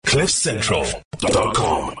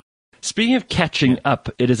CliffCentral.com. Speaking of catching up,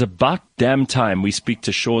 it is about damn time we speak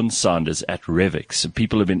to Sean Sanders at Revix.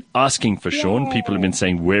 People have been asking for Sean. People have been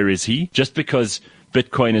saying, where is he? Just because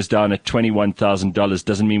Bitcoin is down at $21,000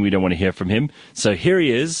 doesn't mean we don't want to hear from him. So here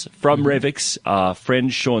he is from Revix, our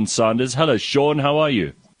friend Sean Sanders. Hello, Sean. How are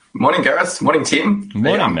you? Morning, Gareth. Morning, team.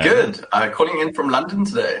 Morning, I'm man. good. Calling in from London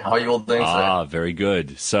today. How are you all doing today? Very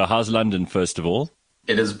good. So how's London, first of all?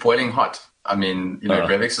 It is boiling hot. I mean,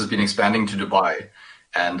 Revix has been expanding to Dubai,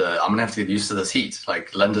 and I'm going to have to get used to this heat.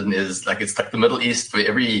 Like, London is like, it's like the Middle East for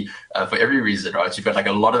every reason, right? You've got like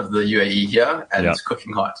a lot of the UAE here, and it's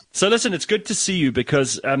cooking hot. So listen, it's good to see you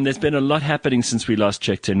because there's been a lot happening since we last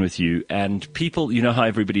checked in with you. And people, you know how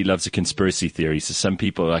everybody loves a conspiracy theory. So some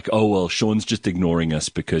people are like, oh, well, Sean's just ignoring us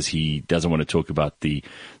because he doesn't want to talk about the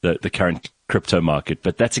current crypto market.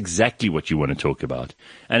 But that's exactly what you want to talk about.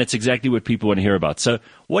 And it's exactly what people want to hear about. So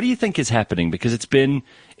what do you think is happening? Because it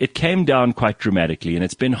came down quite dramatically, and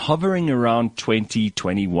it's been hovering around $20,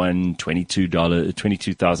 $21,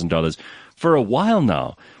 $22,000 for a while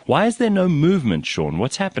now. Why is there no movement, Sean?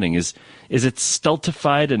 What's happening? Is it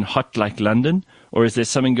stultified and hot like London, or is there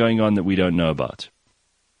something going on that we don't know about?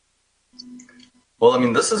 Well, I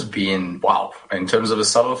mean, this has been, wow. In terms of a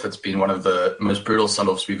sell-off, it's been one of the most brutal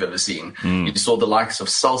sell-offs we've ever seen. You saw the likes of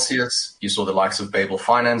Celsius, you saw the likes of Babel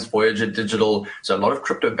Finance, Voyager Digital, so a lot of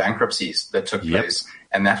crypto bankruptcies that took place.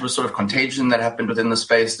 And that was sort of contagion that happened within the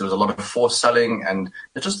space. There was a lot of forced selling, and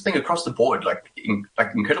just think across the board, like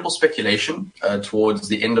incredible speculation towards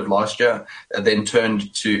the end of last year, then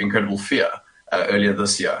turned to incredible fear earlier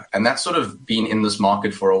this year. And that's sort of been in this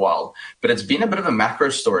market for a while. But it's been a bit of a macro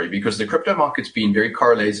story because the crypto market's been very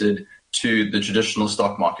correlated to the traditional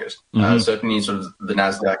stock market, certainly sort of the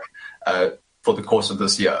NASDAQ for the course of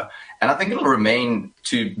this year. And I think it'll remain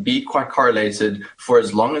to be quite correlated for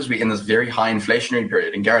as long as we're in this very high inflationary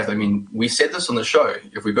period. And Gareth, I mean, we said this on the show.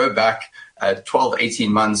 If we go back 12,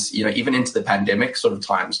 18 months, even into the pandemic sort of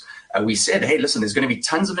times, we said, hey, listen, there's going to be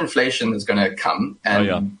tons of inflation that's going to come.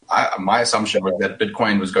 And my assumption was that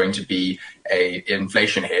Bitcoin was going to be an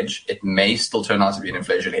inflation hedge. It may still turn out to be an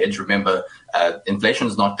inflation hedge. Remember, inflation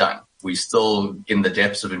is not done. We're still in the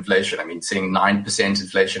depths of inflation. I mean, seeing 9%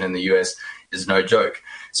 inflation in the US is no joke.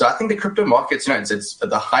 So I think the crypto markets, it's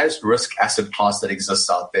the highest risk asset class that exists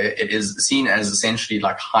out there. It is seen as essentially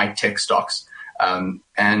like high tech stocks. And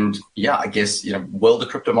I guess, will the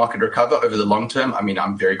crypto market recover over the long term? I mean,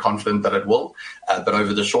 I'm very confident that it will. But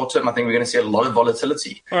over the short term, I think we're going to see a lot of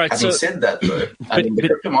volatility. All right, Having said that, though, the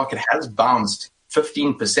crypto market has bounced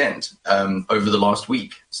 15% over the last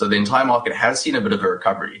week. So the entire market has seen a bit of a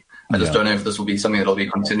recovery. I just don't know if this will be something that will be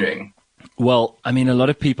continuing. Well, I mean, a lot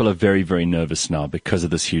of people are very, very nervous now because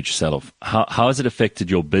of this huge sell-off. How has it affected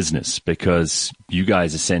your business? Because you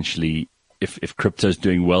guys essentially, if crypto is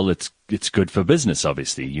doing well, it's good for business,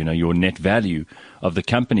 obviously. Your net value of the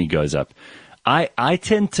company goes up. I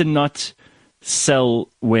tend to not sell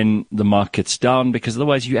when the market's down because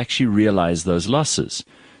otherwise you actually realize those losses.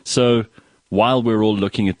 So while we're all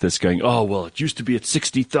looking at this going, oh, well, it used to be at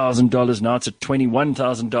 $60,000. Now it's at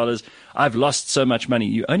 $21,000. I've lost so much money.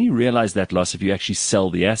 You only realize that loss if you actually sell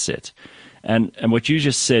the asset. And what you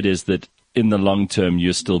just said is that in the long term,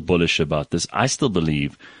 you're still bullish about this. I still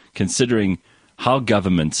believe, considering how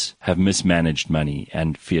governments have mismanaged money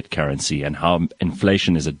and fiat currency and how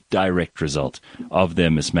inflation is a direct result of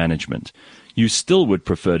their mismanagement, you still would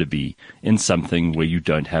prefer to be in something where you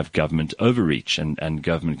don't have government overreach and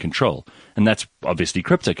government control. And that's obviously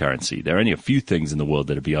cryptocurrency. There are only a few things in the world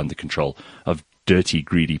that are beyond the control of dirty,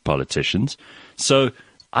 greedy politicians. So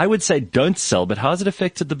I would say don't sell, but how has it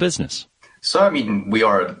affected the business? So, I mean, we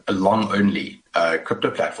are a long-only crypto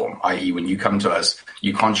platform, i.e. when you come to us,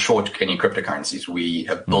 you can't short any cryptocurrencies. We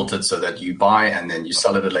have built it so that you buy and then you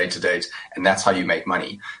sell at a later date, and that's how you make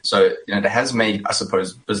money. So, it has made, I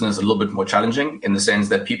suppose, business a little bit more challenging in the sense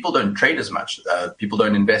that people don't trade as much, people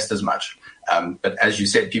don't invest as much. But as you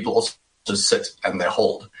said, people also just sit and they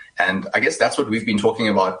hold. And I guess that's what we've been talking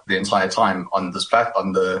about the entire time on this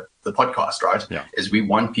on the podcast, right? Yeah. Is we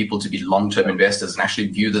want people to be long-term investors and actually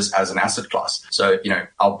view this as an asset class. So,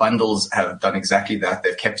 our bundles have done exactly that.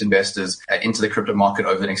 They've kept investors into the crypto market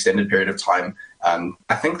over an extended period of time.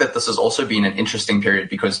 I think that this has also been an interesting period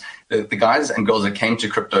because the guys and girls that came to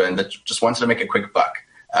crypto and that just wanted to make a quick buck,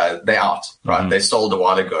 they're out, right? They sold a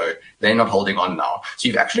while ago. They're not holding on now. So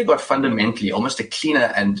you've actually got fundamentally almost a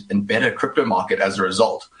cleaner and better crypto market as a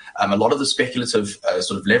result. A lot of the speculative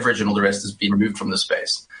sort of leverage and all the rest has been removed from the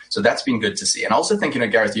space. So that's been good to see. And I also think,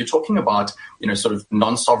 Gareth, you're talking about, sort of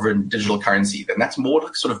non-sovereign digital currency. Then that's more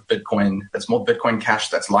like sort of Bitcoin. That's more Bitcoin Cash.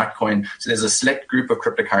 That's Litecoin. So there's a select group of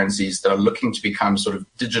cryptocurrencies that are looking to become sort of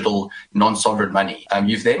digital non-sovereign money.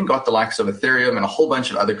 You've then got the likes of Ethereum and a whole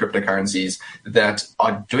bunch of other cryptocurrencies that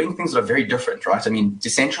are doing things that are very different, right? I mean,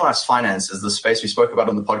 decentralized finance is the space we spoke about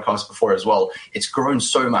on the podcast before as well. It's grown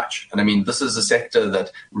so much. And I mean, this is a sector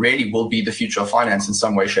that really will be the future of finance in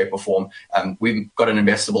some way, shape or form. We've got an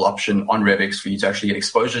investable option on Revix for you to actually get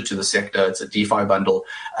exposure to the sector. It's a DeFi bundle.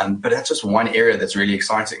 But that's just one area that's really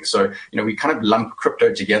exciting. So, we kind of lump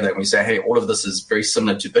crypto together and we say, hey, all of this is very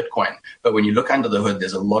similar to Bitcoin. But when you look under the hood,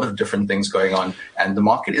 there's a lot of different things going on. And the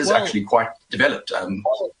market is actually quite developed.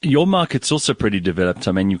 Your market's also pretty developed.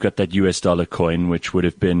 I mean, you've got that US dollar coin, which would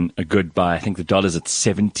have been a good buy. I think the dollar's at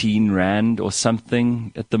 17 Rand or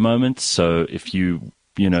something at the moment. So if you'd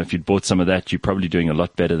bought some of that, you're probably doing a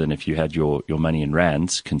lot better than if you had your money in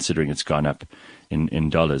rands, considering it's gone up in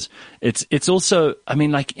dollars. It's also, I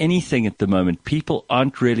mean, like anything at the moment, people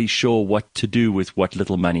aren't really sure what to do with what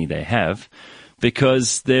little money they have,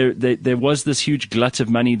 because there was this huge glut of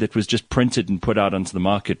money that was just printed and put out onto the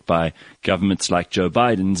market by governments like Joe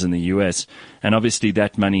Biden's in the US. And obviously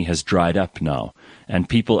that money has dried up now.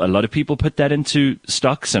 And a lot of people put that into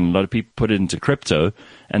stocks and a lot of people put it into crypto,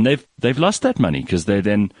 and they've lost that money because they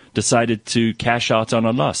then decided to cash out on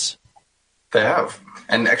a loss. They have.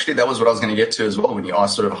 And actually, that was what I was going to get to as well when you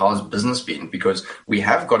asked sort of how's business been, because we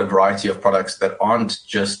have got a variety of products that aren't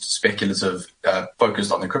just speculative,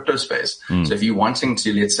 focused on the crypto space. So if you're wanting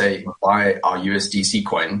to, let's say, buy our USDC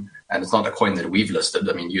coin, and it's not a coin that we've listed.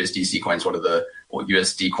 I mean, USDC coin is or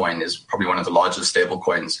USD coin is probably one of the largest stable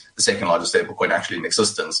coins, the second largest stable coin actually in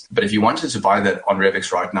existence. But if you wanted to buy that on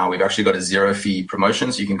Revix right now, we've actually got a 0 fee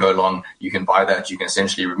promotion. So you can go along, you can buy that. You can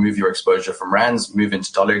essentially remove your exposure from rands, move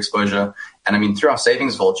into dollar exposure. And I mean, through our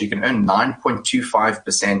savings vault, you can earn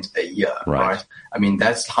 9.25% a year, right? I mean,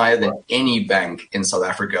 that's higher than any bank in South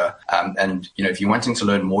Africa. And if you're wanting to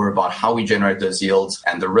learn more about how we generate those yields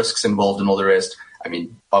and the risks involved and all the rest, I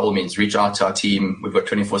mean, by all means, reach out to our team. We've got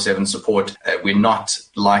 24/7 support. We're not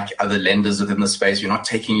like other lenders within the space. We're not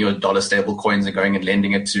taking your dollar stable coins and going and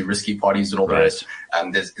lending it to risky parties and all the rest.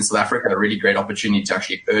 There's in South Africa a really great opportunity to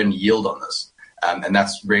actually earn yield on this. And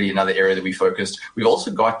that's really another area that we focused. We've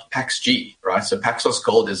also got PaxG, right? So Paxos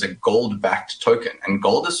Gold is a gold-backed token. And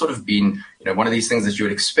gold has sort of been, one of these things that you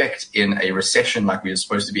would expect in a recession like we're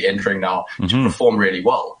supposed to be entering now to perform really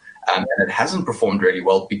well. And it hasn't performed really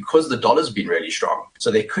well because the dollar's been really strong.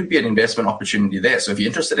 So there could be an investment opportunity there. So if you're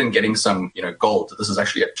interested in getting some, gold, this is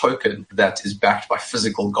actually a token that is backed by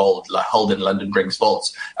physical gold held in London Brink's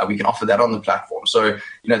vaults. We can offer that on the platform. So,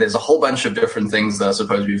 there's a whole bunch of different things that I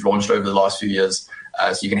suppose we've launched over the last few years.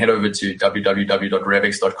 So you can head over to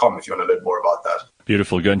www.revix.com if you want to learn more about that.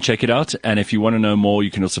 Beautiful. Go and check it out. And if you want to know more,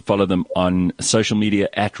 you can also follow them on social media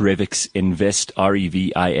at Revix Invest,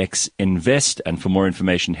 REVIX Invest. And for more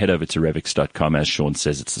information, head over to revix.com. As Sean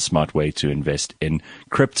says, it's the smart way to invest in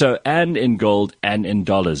crypto and in gold and in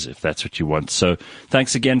dollars, if that's what you want. So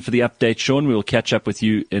thanks again for the update, Sean. We will catch up with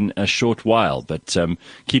you in a short while, but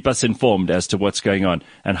keep us informed as to what's going on.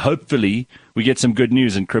 And hopefully we get some good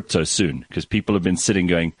news in crypto soon, because people have been sitting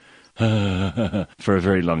going, for a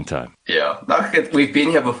very long time. Yeah, we've been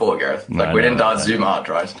here before, Gareth. We didn't zoom out,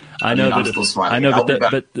 right? I know, I'm still smiling.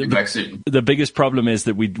 But back soon. The biggest problem is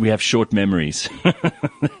that we have short memories.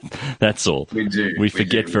 That's all. We do. We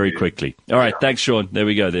forget very quickly. All right, thanks, Sean. There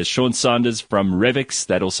we go. There's Sean Sanders from Revix.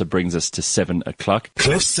 That also brings us to 7 o'clock.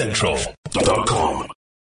 CliffCentral.com